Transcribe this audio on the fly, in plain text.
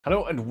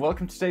Hello and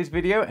welcome to today's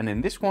video, and in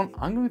this one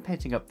I'm going to be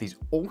painting up these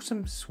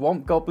awesome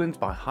swamp goblins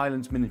by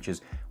Highlands Miniatures,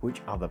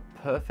 which are the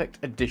perfect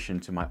addition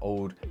to my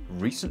old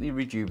recently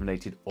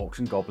rejuvenated orcs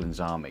and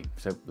goblins army.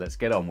 So let's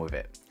get on with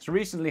it. So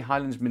recently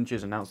Highlands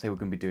Miniatures announced they were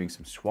going to be doing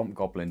some swamp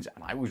goblins,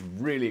 and I was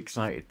really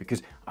excited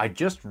because I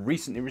just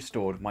recently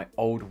restored my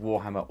old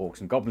Warhammer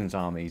orcs and goblins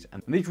armies,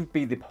 and these would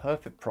be the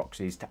perfect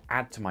proxies to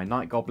add to my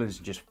night goblins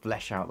and just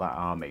flesh out that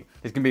army.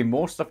 There's going to be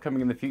more stuff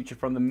coming in the future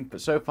from them, but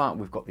so far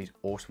we've got these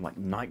awesome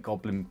night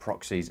goblin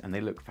proxies and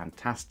they look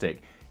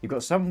fantastic. You've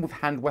got some with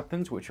hand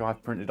weapons, which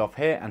I've printed off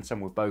here, and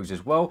some with bows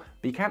as well,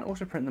 but you can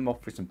also print them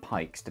off with some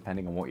pikes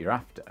depending on what you're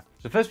after.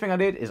 So the first thing I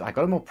did is I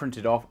got them all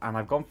printed off, and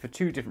I've gone for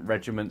two different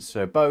regiments,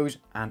 so bows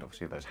and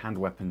obviously those hand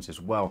weapons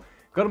as well.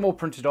 Got them all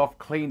printed off,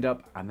 cleaned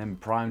up, and then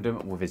primed them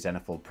with a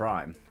Zenithal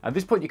Prime. At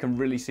this point you can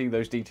really see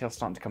those details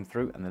starting to come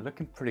through, and they're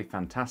looking pretty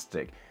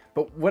fantastic.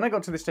 But when I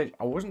got to this stage,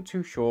 I wasn't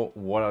too sure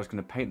what I was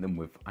going to paint them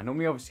with. I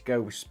normally obviously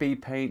go with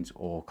speed paints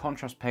or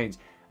contrast paints.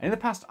 And in the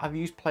past, I've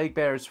used Plague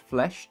Bearer's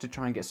flesh to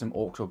try and get some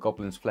orcs or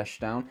goblins flesh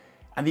down.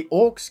 And the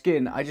orc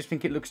skin, I just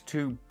think it looks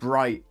too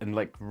bright and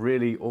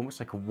really almost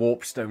like a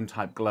warpstone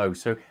type glow.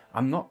 So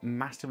I'm not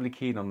massively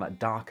keen on that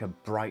darker,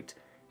 bright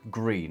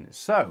green.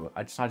 So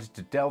I decided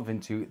to delve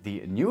into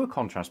the newer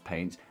contrast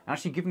paints and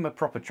actually give them a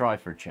proper try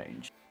for a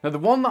change. Now the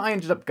one that I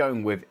ended up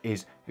going with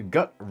is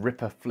Gut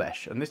Ripper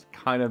Flesh, and this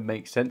kind of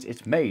makes sense.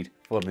 It's made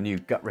for the new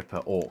Gut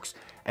Ripper orcs,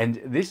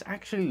 and this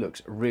actually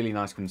looks really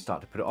nice when you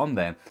start to put it on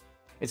there.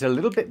 It's a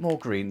little bit more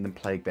green than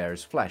Plague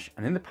Bearer's flesh,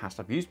 and in the past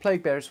I've used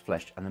Plague Bearer's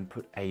flesh and then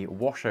put a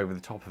wash over the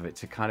top of it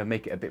to kind of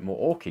make it a bit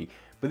more orky.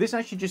 But this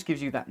actually just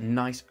gives you that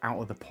nice out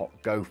of the pot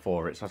go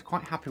for it, so I was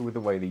quite happy with the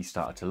way these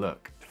started to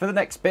look. For the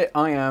next bit,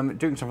 I am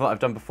doing something that I've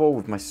done before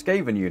with my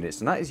Skaven units,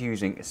 and that is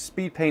using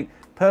Speed Paint,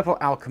 Purple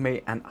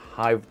Alchemy, and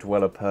Hive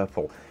Dweller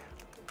Purple.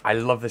 I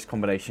love this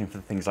combination for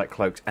things like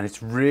cloaks, and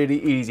it's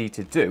really easy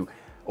to do.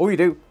 All you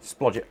do is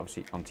splodge it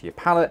obviously onto your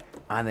palette,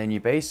 and then you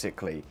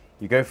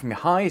go from your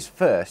highs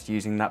first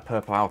using that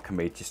Purple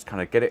Alchemy, just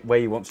kind of get it where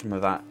you want some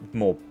of that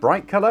more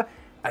bright colour,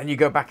 and you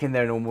go back in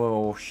there in all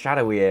more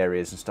shadowy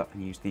areas and stuff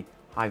and use the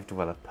Hive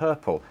Dweller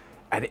Purple,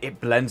 and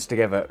it blends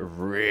together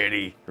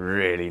really,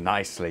 really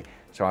nicely.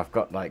 So I've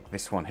got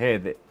this one here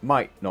that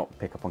might not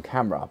pick up on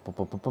camera.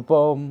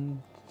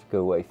 Boom. Go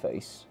away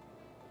face.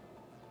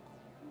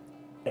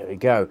 There we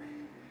go.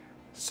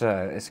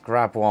 So let's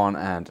grab one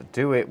and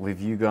do it with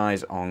you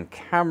guys on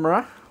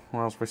camera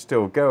whilst we're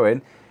still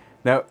going.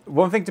 Now,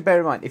 one thing to bear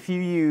in mind, if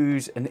you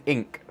use an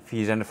ink for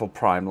your Zenithal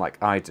Prime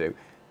like I do,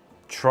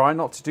 try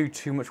not to do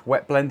too much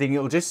wet blending.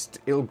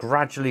 It'll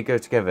gradually go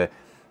together.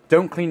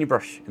 Don't clean your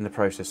brush in the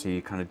process, so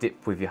you kind of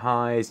dip with your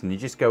highs and you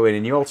just go in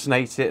and you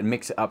alternate it and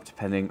mix it up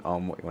depending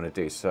on what you want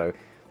to do. So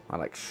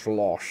I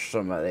slosh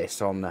some of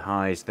this on the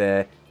highs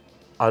there.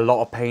 A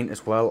lot of paint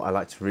as well. I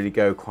like to really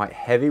go quite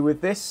heavy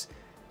with this,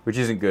 which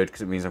isn't good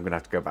because it means I'm going to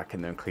have to go back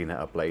in there and clean it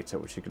up later,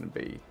 which is going to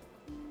be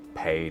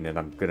pain, and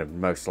I'm going to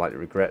most likely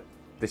regret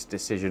this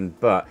decision.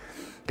 But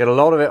get a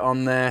lot of it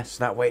on there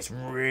so that way it's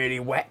really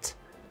wet.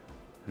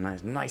 And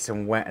that's nice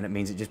and wet, and it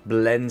means it just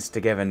blends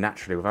together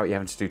naturally without you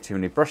having to do too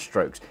many brush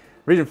strokes.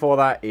 Reason for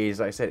that is,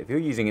 like I said, if you're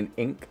using an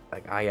ink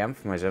like I am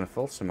for my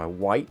Zenithal, so my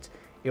white,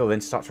 it'll then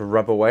start to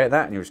rub away at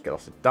that and you'll just get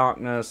lots of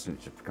darkness and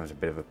it just becomes a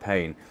bit of a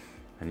pain.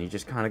 And you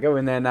just kind of go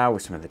in there now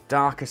with some of the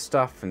darker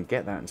stuff and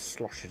get that and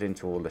slosh it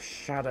into all the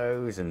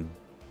shadows, and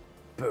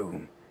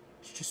boom.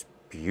 It's just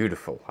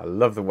beautiful. I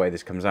love the way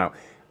this comes out.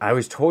 I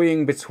was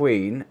toying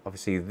between,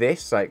 obviously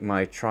this,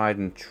 my tried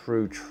and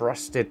true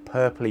trusted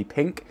purpley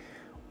pink,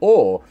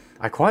 or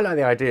I quite like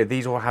the idea of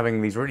these all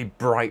having these really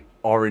bright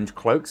orange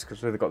cloaks,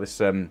 because they've got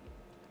this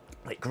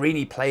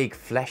greeny plague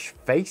flesh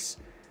face.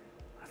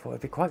 I thought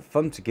it'd be quite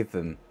fun to give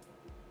them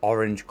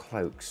orange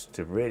cloaks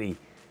to really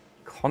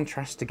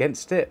contrast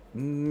against it.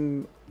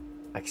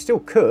 I still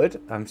could.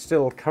 I'm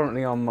still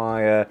currently on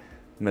my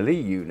melee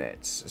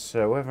units,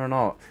 so whether or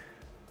not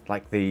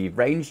the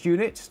ranged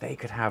units, they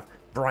could have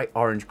bright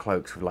orange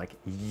cloaks with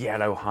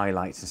yellow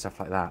highlights and stuff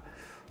like that.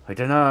 I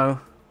don't know.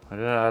 I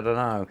don't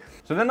know.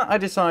 So then I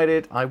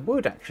decided I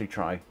would actually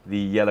try the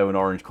yellow and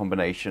orange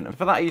combination. And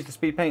for that I used the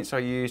speed paint, so I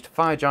used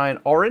Fire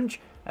Giant Orange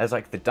as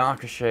the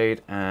darker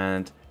shade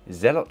and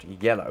Zealot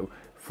Yellow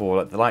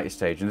for the lighter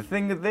stage. And the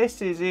thing with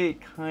this is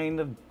it kind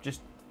of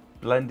just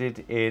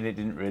blended in. It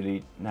didn't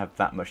really have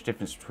that much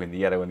difference between the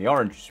yellow and the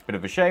orange, which is a bit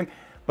of a shame.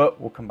 But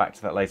we'll come back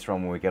to that later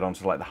on when we get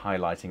onto the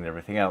highlighting and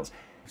everything else.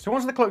 So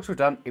once the cloaks were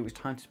done, it was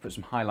time to put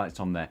some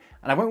highlights on there.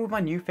 And I went with my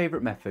new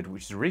favourite method,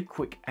 which is a really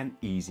quick and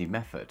easy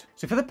method.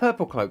 So for the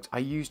purple cloaks, I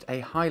used a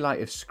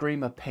highlight of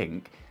Screamer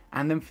Pink.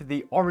 And then for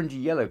the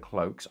orangey yellow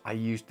cloaks, I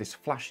used this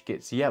Flash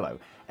Gitz Yellow.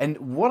 And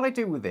what I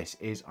do with this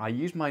is I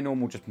use my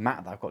normal just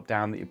matte that I've got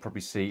down that you'll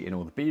probably see in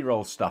all the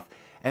B-roll stuff.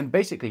 And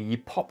basically you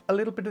pop a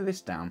little bit of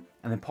this down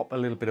and then pop a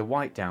little bit of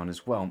white down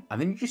as well.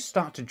 And then you just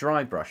start to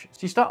dry brush. So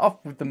you start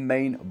off with the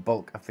main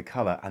bulk of the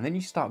color and then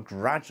you start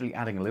gradually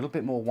adding a little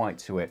bit more white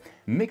to it,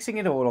 mixing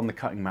it all on the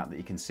cutting mat that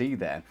you can see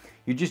there.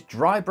 You just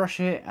dry brush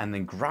it and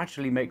then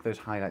gradually make those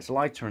highlights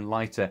lighter and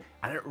lighter,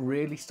 and it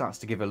really starts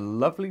to give a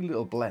lovely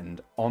little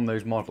blend on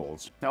those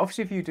models. Now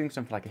obviously if you're doing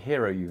something like a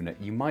hero unit,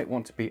 you might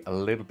want to be a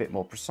little bit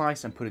more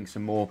precise and putting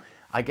some more,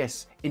 I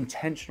guess,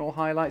 intentional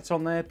highlights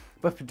on there.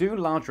 But for doing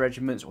large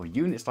regiments or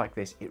units like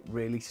this, it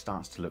really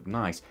starts to look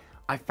nice.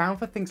 I found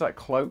for things like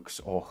cloaks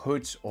or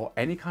hoods or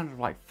any kind of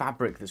like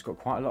fabric that's got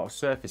quite a lot of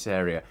surface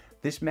area,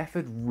 this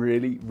method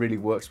really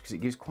works because it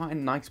gives quite a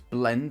nice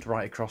blend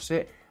right across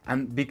it.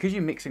 And because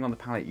you're mixing on the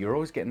palette, you're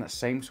always getting that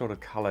same sort of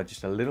color,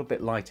 just a little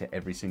bit lighter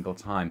every single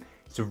time.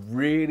 It's a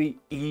really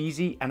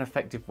easy and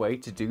effective way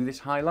to do this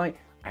highlight.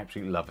 I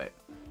absolutely love it.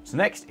 So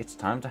next, it's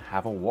time to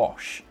have a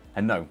wash.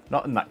 And no,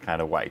 not in that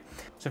kind of way.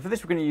 So for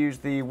this, we're going to use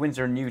the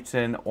Winsor &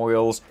 Newton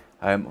oils,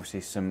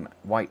 obviously some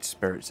white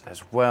spirits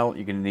as well.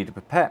 You're going to need a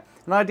pipette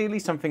and ideally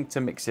something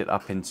to mix it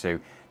up into.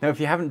 Now, if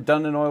you haven't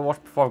done an oil wash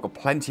before, I've got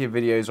plenty of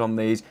videos on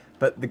these,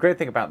 but the great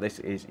thing about this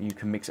is you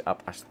can mix it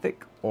up as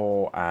thick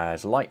or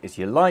as light as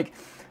you like.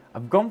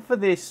 I've gone for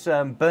this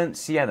burnt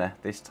sienna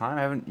this time.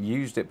 I haven't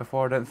used it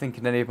before, I don't think,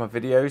 in any of my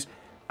videos.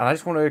 And I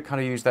just want to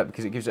kind of use that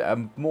because it gives it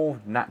a more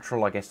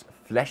natural, I guess,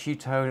 fleshy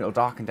tone. It'll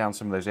darken down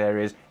some of those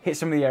areas, hit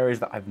some of the areas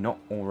that I've not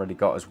already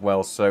got as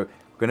well. So I'm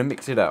going to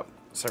mix it up.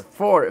 So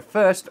for it,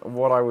 first,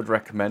 what I would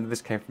recommend,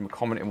 this came from a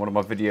comment in one of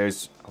my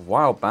videos a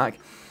while back,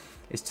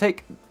 is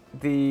take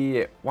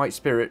the white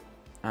spirit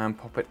and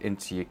pop it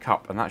into your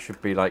cup. And that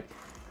should be like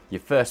your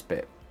first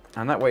bit.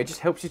 And that way it just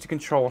helps you to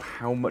control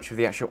how much of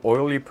the actual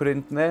oil you put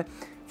in there.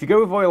 If you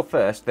go with oil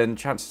first, then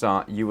chances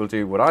are you will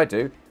do what I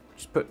do,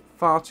 just put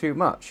far too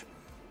much.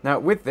 Now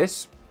with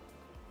this,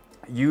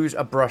 use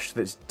a brush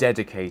that's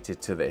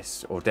dedicated to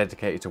this or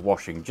dedicated to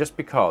washing, just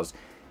because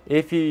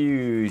if you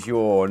use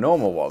your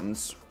normal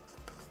ones,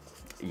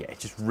 yeah, it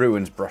just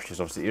ruins brushes.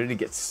 Obviously, it really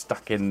gets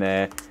stuck in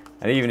there.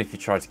 And even if you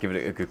try to give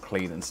it a good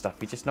clean and stuff,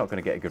 you're just not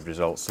going to get a good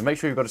result. So make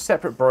sure you've got a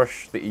separate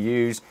brush that you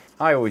use.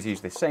 I always use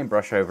this same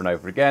brush over and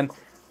over again.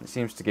 It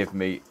seems to give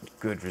me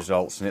good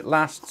results and it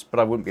lasts, but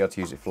I wouldn't be able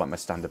to use it for like my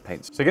standard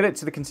paints. So get it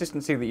to the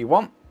consistency that you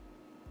want.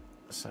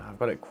 So I've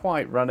got it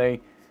quite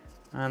runny.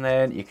 And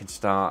then you can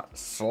start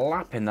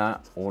slapping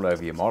that all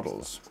over your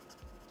models.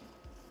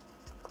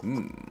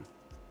 The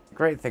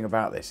great thing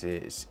about this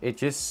is it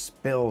just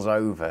spills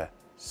over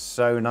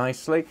so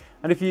nicely.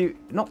 And if you're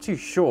not too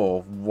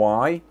sure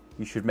why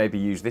you should maybe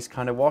use this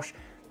kind of wash,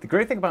 the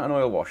great thing about an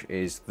oil wash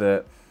is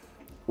that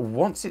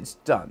once it's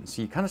done,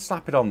 so you kind of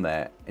slap it on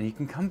there and you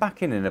can come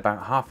back in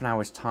about half an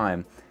hour's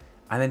time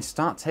and then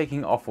start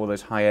taking off all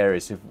those high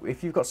areas. So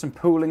if you've got some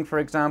pooling, for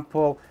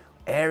example,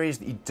 areas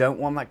that you don't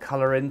want that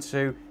color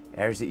into,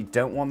 areas that you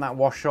don't want that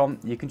wash on,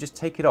 you can just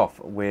take it off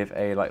with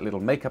a like little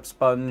makeup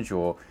sponge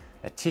or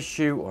a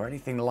tissue or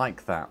anything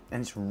like that,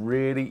 and it's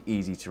really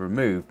easy to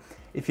remove.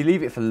 If you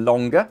leave it for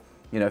longer,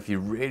 you know, if you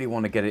really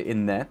want to get it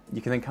in there,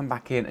 you can then come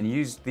back in and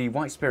use the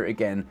white spirit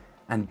again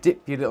and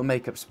dip your little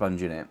makeup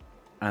sponge in it,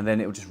 and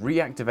then it will just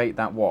reactivate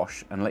that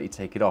wash and let you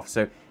take it off.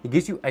 So it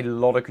gives you a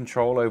lot of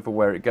control over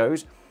where it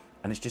goes,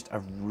 and it's just a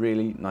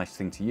really nice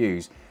thing to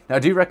use. Now I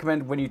do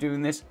recommend when you're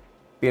doing this,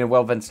 be in a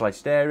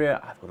well-ventilated area.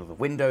 I've got all the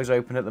windows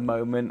open at the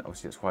moment.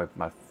 Obviously, that's why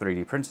my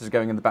 3D printer is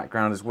going in the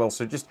background as well.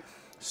 So just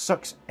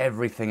sucks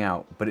everything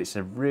out, but it's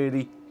a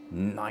really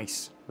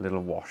nice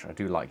little wash. I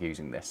do like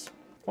using this.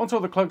 Once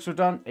all the cloaks were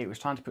done, it was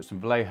time to put some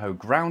Vallejo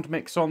ground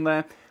mix on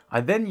there.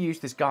 I then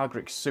used this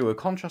Gargrix Sewer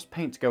contrast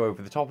paint to go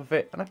over the top of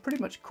it, and I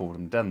pretty much called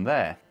them done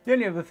there. The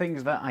only other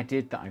things that I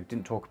did that I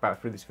didn't talk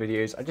about through this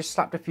video is I just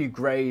slapped a few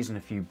greys and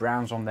a few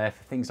browns on there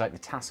for things like the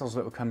tassels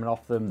that were coming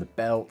off them, the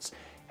belts,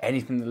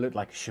 anything that looked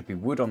like it should be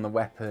wood on the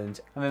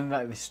weapons, and then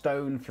like the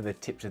stone for the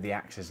tips of the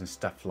axes and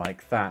stuff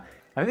like that.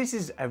 Now this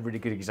is a really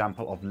good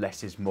example of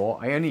less is more.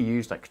 I only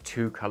used like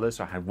 2 colours,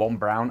 so I had 1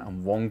 brown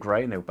and 1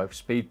 grey, and they were both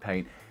speed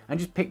paint, and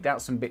just picked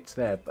out some bits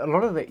there. But a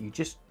lot of it you're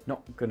just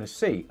not going to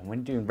see, and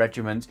when doing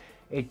regiments,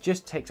 it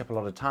just takes up a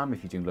lot of time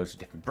if you're doing loads of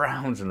different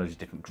browns and loads of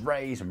different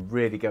greys and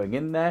really going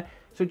in there.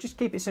 So just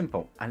keep it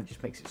simple, and it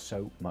just makes it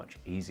so much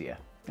easier.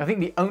 I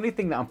think the only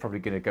thing that I'm probably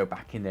going to go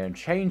back in there and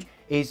change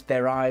is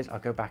their eyes. I'll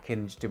go back in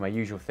and just do my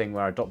usual thing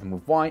where I dot them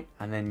with white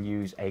and then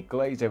use a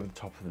glaze over the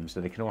top of them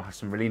so they can all have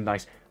some really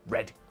nice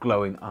red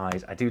glowing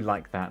eyes. I do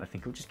like that. I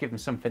think it'll just give them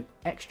something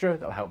extra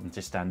that'll help them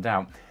to stand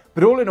out.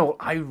 But all in all,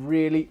 I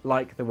really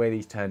like the way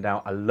these turned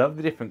out. I love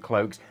the different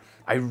cloaks.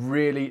 I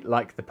really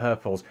like the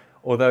purples.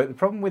 Although the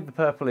problem with the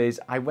purple is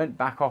I went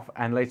back off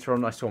and later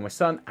on I saw my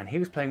son and he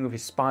was playing with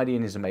his Spidey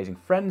and his Amazing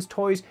Friends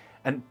toys,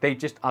 and they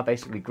just are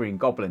basically green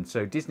goblins.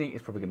 So Disney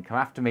is probably going to come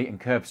after me and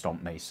curb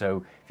stomp me. So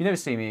if you never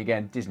see me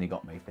again, Disney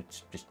got me.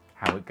 That's just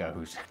how it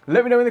goes.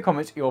 Let me know in the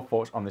comments your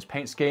thoughts on this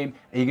paint scheme.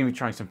 Are you going to be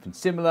trying something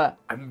similar?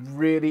 I'm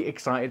really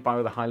excited by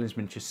all the Highlands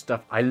Miniatures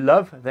stuff. I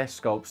love their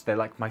sculpts. They're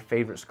like my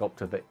favourite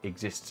sculptor that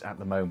exists at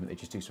the moment. They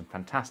just do some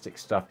fantastic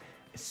stuff,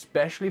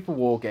 especially for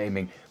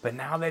wargaming. But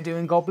now they're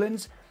doing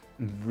goblins.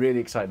 I'm really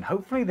excited.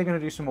 Hopefully they're going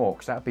to do some more,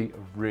 because that would be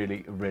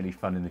really, really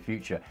fun in the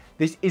future.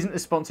 This isn't a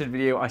sponsored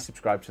video. I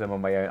subscribe to them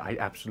on my own. I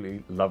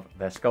absolutely love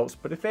their sculpts.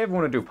 But if they ever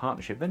want to do a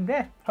partnership, then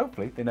yeah,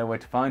 hopefully they know where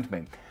to find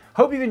me.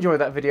 Hope you've enjoyed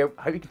that video.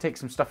 Hope you can take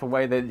some stuff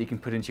away there that you can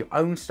put into your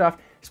own stuff,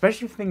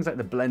 especially for things like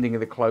the blending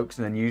of the cloaks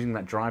and then using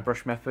that dry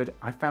brush method.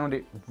 I found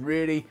it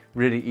really,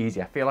 really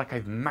easy. I feel like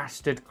I've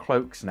mastered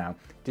cloaks now.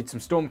 Did some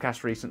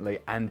Stormcast recently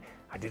and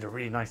I did a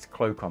really nice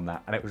cloak on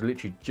that, and it was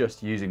literally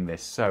just using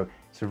this. So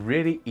it's a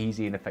really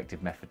easy and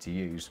effective method to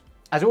use.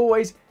 As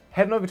always,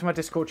 head on over to my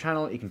Discord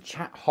channel. You can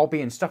chat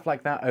hobby and stuff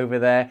like that over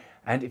there.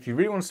 And if you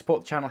really want to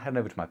support the channel, head on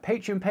over to my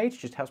Patreon page. It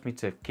just helps me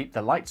to keep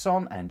the lights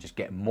on and just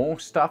get more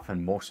stuff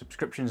and more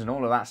subscriptions and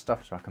all of that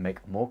stuff, so I can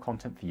make more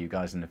content for you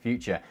guys in the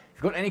future.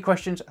 If you've got any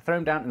questions, throw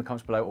them down in the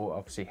comments below, or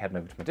obviously head on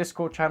over to my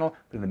Discord channel.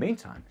 But in the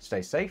meantime,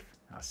 stay safe.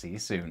 I'll see you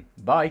soon.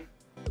 Bye.